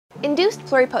Induced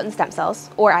pluripotent stem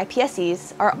cells, or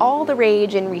iPSCs, are all the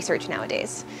rage in research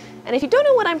nowadays. And if you don't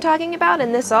know what I'm talking about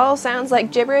and this all sounds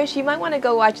like gibberish, you might want to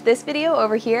go watch this video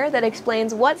over here that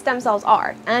explains what stem cells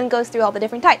are and goes through all the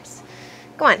different types.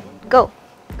 Go on, go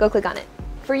click on it.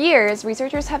 For years,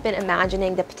 researchers have been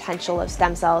imagining the potential of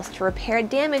stem cells to repair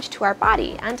damage to our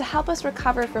body and to help us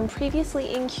recover from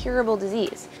previously incurable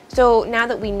disease. So now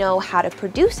that we know how to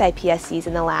produce iPSCs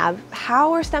in the lab,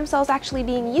 how are stem cells actually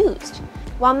being used?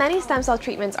 While many stem cell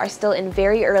treatments are still in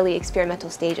very early experimental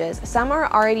stages, some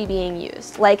are already being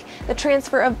used, like the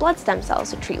transfer of blood stem cells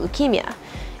to treat leukemia.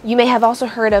 You may have also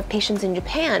heard of patients in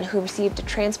Japan who received a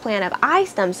transplant of eye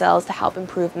stem cells to help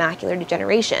improve macular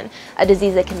degeneration, a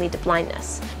disease that can lead to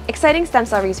blindness. Exciting stem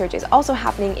cell research is also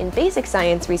happening in basic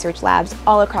science research labs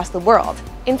all across the world.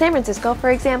 In San Francisco,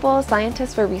 for example,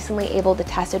 scientists were recently able to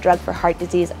test a drug for heart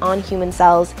disease on human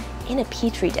cells in a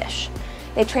petri dish.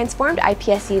 They transformed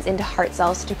iPSCs into heart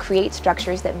cells to create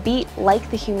structures that beat like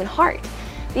the human heart.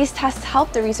 These tests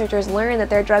helped the researchers learn that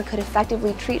their drug could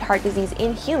effectively treat heart disease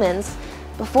in humans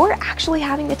before actually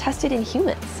having to test it in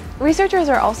humans. Researchers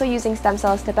are also using stem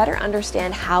cells to better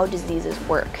understand how diseases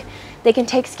work. They can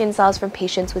take skin cells from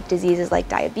patients with diseases like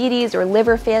diabetes or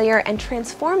liver failure and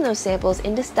transform those samples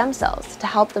into stem cells to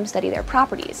help them study their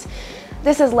properties.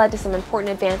 This has led to some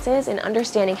important advances in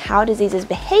understanding how diseases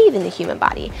behave in the human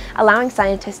body, allowing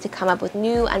scientists to come up with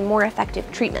new and more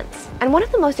effective treatments. And one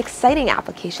of the most exciting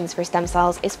applications for stem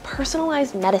cells is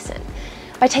personalized medicine.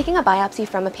 By taking a biopsy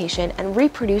from a patient and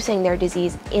reproducing their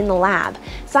disease in the lab,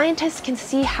 scientists can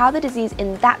see how the disease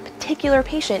in that particular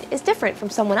patient is different from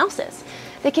someone else's.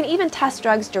 They can even test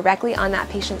drugs directly on that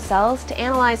patient's cells to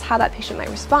analyze how that patient might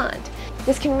respond.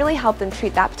 This can really help them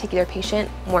treat that particular patient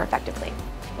more effectively.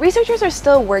 Researchers are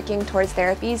still working towards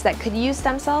therapies that could use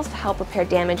stem cells to help repair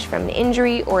damage from an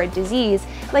injury or a disease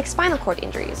like spinal cord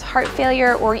injuries, heart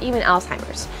failure, or even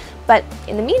Alzheimer's. But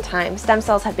in the meantime, stem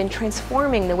cells have been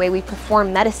transforming the way we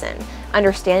perform medicine,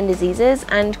 understand diseases,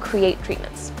 and create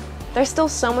treatments. There's still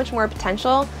so much more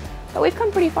potential, but we've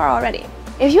come pretty far already.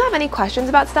 If you have any questions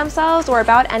about stem cells or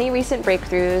about any recent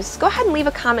breakthroughs, go ahead and leave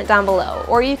a comment down below,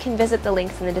 or you can visit the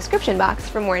links in the description box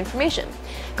for more information.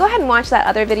 Go ahead and watch that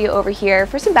other video over here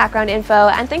for some background info,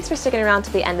 and thanks for sticking around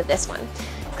to the end of this one.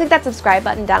 Click that subscribe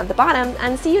button down at the bottom,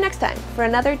 and see you next time for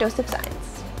another dose of science.